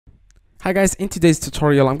Hi guys, in today's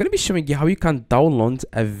tutorial I'm going to be showing you how you can download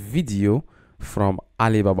a video from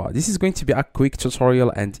Alibaba. This is going to be a quick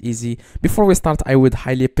tutorial and easy. Before we start, I would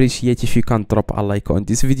highly appreciate if you can drop a like on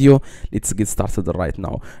this video. Let's get started right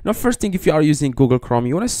now. Now, first thing, if you are using Google Chrome,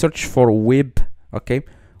 you want to search for web, okay,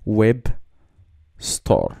 web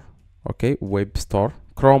store, okay, web store,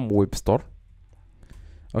 Chrome web store,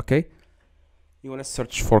 okay. You want to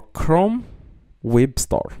search for Chrome web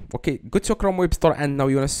store. Okay, go to Chrome web store, and now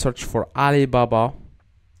you want to search for Alibaba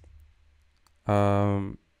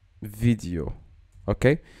video.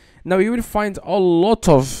 Okay, now you will find a lot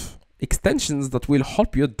of extensions that will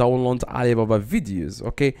help you download Alibaba videos.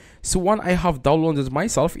 Okay, so one I have downloaded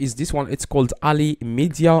myself is this one. It's called Ali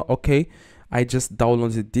Media. Okay, I just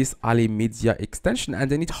downloaded this Ali Media extension, and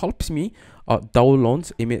then it helps me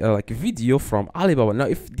download like video from Alibaba. Now,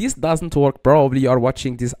 if this doesn't work, probably you are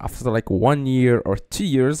watching this after like 1 year or 2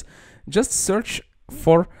 years. Just search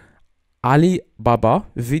for Alibaba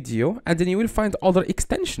video, and then you will find other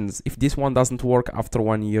extensions. If this one doesn't work after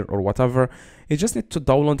 1 year or whatever, you just need to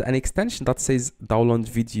download an extension that says download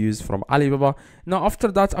videos from Alibaba. Now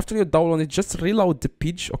after that, after you download it, just reload the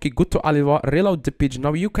page. Okay, go to Alibaba, reload the page.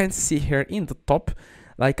 Now you can see here in the top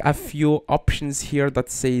like a few options here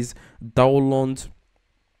that says download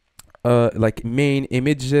like main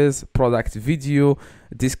images, product video,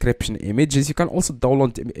 description images. You can also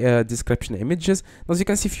download description images. As you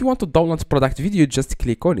can see, if you want to download product video, just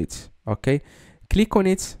click on it. Okay, click on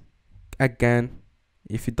it again.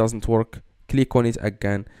 If it doesn't work, click on it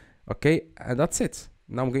again. Okay, and that's it.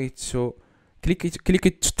 Now I'm going to click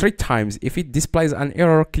it 3 times. If it displays an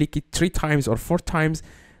error, click it 3 times or 4 times.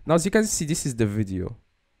 Now as you can see, this is the video.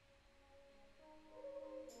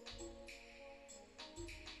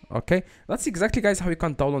 Okay, that's exactly, guys, how you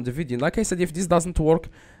can download the video. Like I said, if this doesn't work,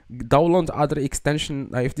 download other extension.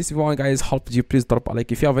 If this one, guys, helped you, please drop a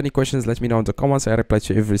like. If you have any questions, let me know in the comments. I reply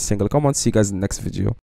to every single comment. See you guys in the next video.